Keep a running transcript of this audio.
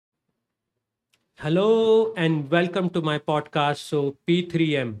Hello and welcome to my podcast. So,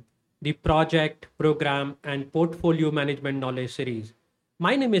 P3M, the Project, Program, and Portfolio Management Knowledge Series.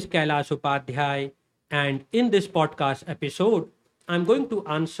 My name is Kailash Upadhyay, and in this podcast episode, I'm going to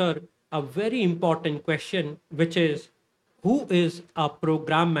answer a very important question, which is who is a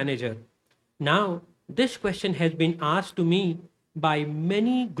program manager? Now, this question has been asked to me by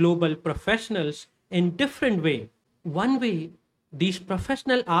many global professionals in different way. One way these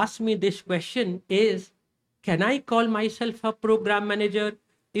professionals ask me this question is, can I call myself a program manager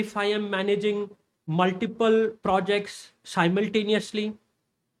if I am managing multiple projects simultaneously?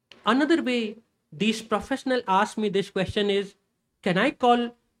 Another way these professionals ask me this question is, can I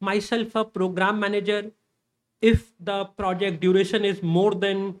call myself a program manager if the project duration is more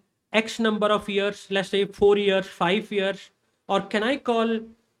than X number of years, let's say 4 years, 5 years? Or can I call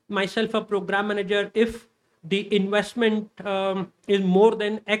myself a program manager if the investment is more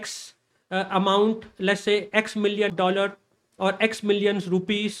than X amount, let's say X million dollar or X millions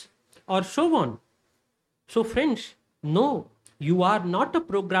rupees or so on? So, friends, no, you are not a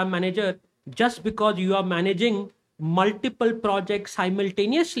program manager just because you are managing multiple projects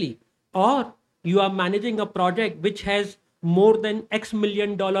simultaneously, or you are managing a project which has more than X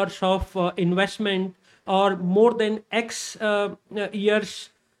million dollars of investment, or more than X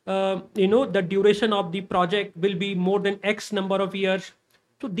years. The duration of the project will be more than X number of years.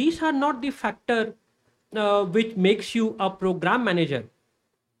 So, these are not the factor which makes you a program manager.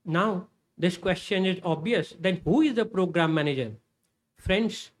 Now, this question is obvious. Then, who is the program manager?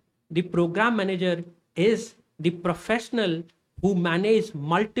 Friends, the program manager is the professional who manage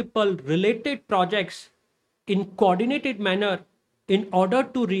multiple related projects in coordinated manner in order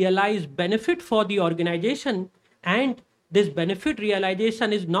to realize benefit for the organization, and this benefit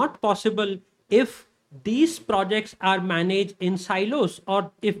realization is not possible if these projects are managed in silos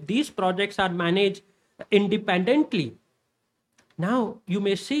or if these projects are managed independently. Now you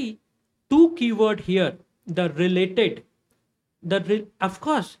may see two keyword here, the related. Of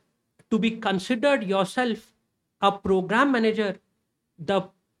course, to be considered yourself a program manager, the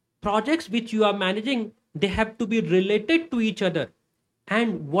projects which you are managing, they have to be related to each other.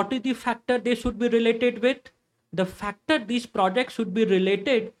 And what is the factor they should be related with? The factor these projects should be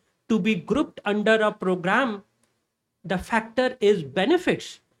related to be grouped under a program, the factor is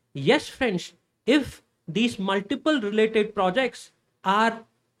benefits. Yes, friends, if these multiple related projects are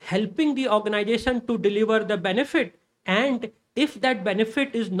helping the organization to deliver the benefit, and if that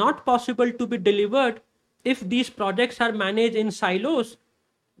benefit is not possible to be delivered, if these projects are managed in silos,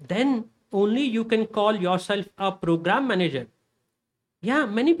 then only you can call yourself a program manager. Yeah,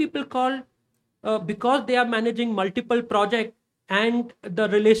 many people call because they are managing multiple projects, and the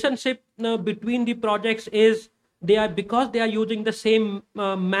relationship between the projects is they are because they are using the same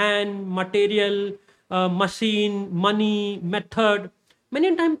man, material, machine, money, method.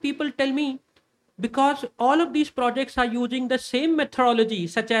 Many times people tell me because all of these projects are using the same methodology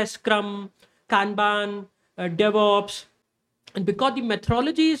such as Scrum, Kanban, DevOps, and because the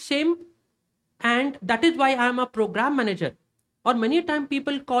methodology is same, and that is why I am a program manager. Or many times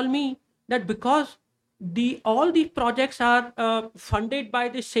people call me that because the all these projects are funded by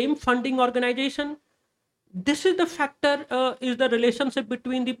the same funding organization, this is the factor, is the relationship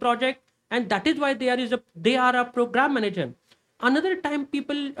between the project, and that is why they are a program manager. Another time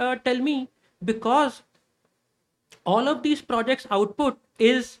people tell me because all of these projects output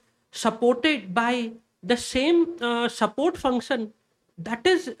is supported by the same support function, that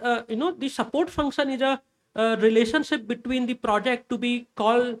is the support function is a relationship between the project to be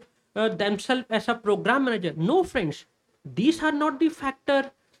called themselves as a program manager. No, friends, these are not the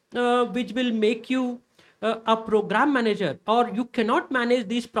factor which will make you a program manager, or you cannot manage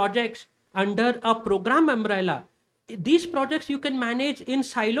these projects under a program umbrella. These projects you can manage in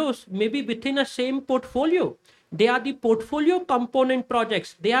silos, maybe within a same portfolio. They are the portfolio component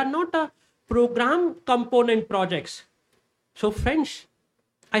projects, they are not a program component projects. So, friends,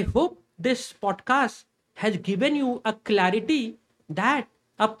 I hope this podcast has given you a clarity that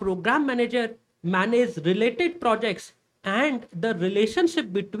a program manager manages related projects, and the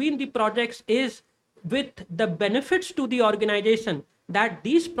relationship between the projects is with the benefits to the organization, that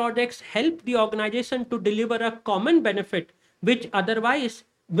these projects help the organization to deliver a common benefit which otherwise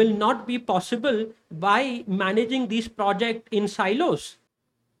will not be possible by managing these projects in silos.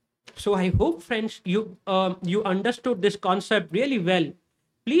 So I hope, friends, you understood this concept really well.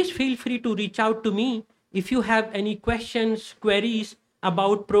 Please feel free to reach out to me if you have any questions, queries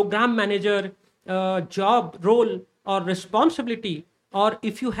about program manager job role or responsibility, or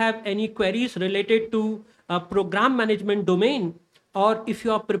if you have any queries related to program management domain. or if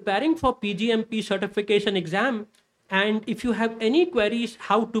you are preparing for PGMP certification exam, and if you have any queries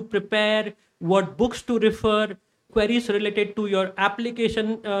how to prepare, what books to refer, queries related to your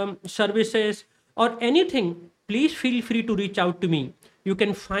application services or anything, please feel free to reach out to me. You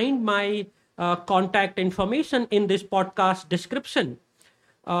can find my contact information in this podcast description.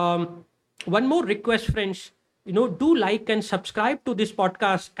 One more request, friends, do like and subscribe to this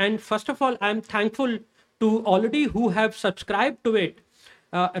podcast. And first of all, I'm thankful to already who have subscribed to it.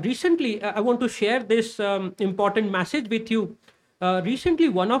 Recently, I want to share this important message with you. Recently,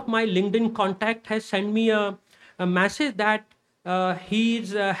 one of my LinkedIn contact has sent me a message that he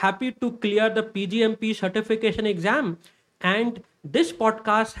is happy to clear the PGMP certification exam, and this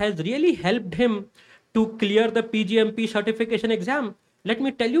podcast has really helped him to clear the PGMP certification exam. Let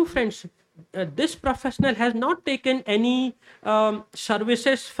me tell you, friends, this professional has not taken any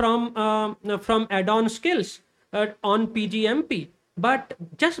services from add-on skills on PGMP, but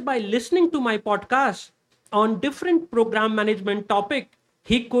just by listening to my podcast on different program management topic,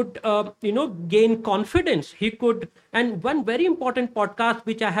 he could gain confidence. He could, and one very important podcast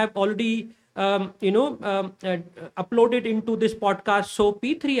which I have already uploaded into this podcast, so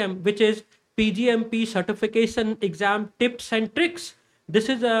P3M, which is PGMP certification exam tips and tricks. This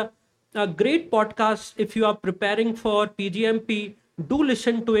is a great podcast. If you are preparing for PGMP, do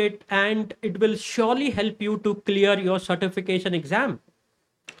listen to it, and it will surely help you to clear your certification exam.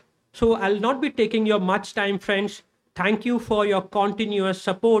 So I'll not be taking your much time, friends. Thank you for your continuous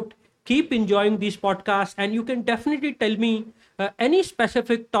support. Keep enjoying these podcasts, and you can definitely tell me any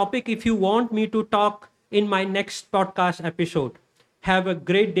specific topic if you want me to talk in my next podcast episode. Have a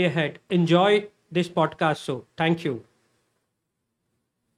great day ahead. Enjoy this podcast. So, thank you.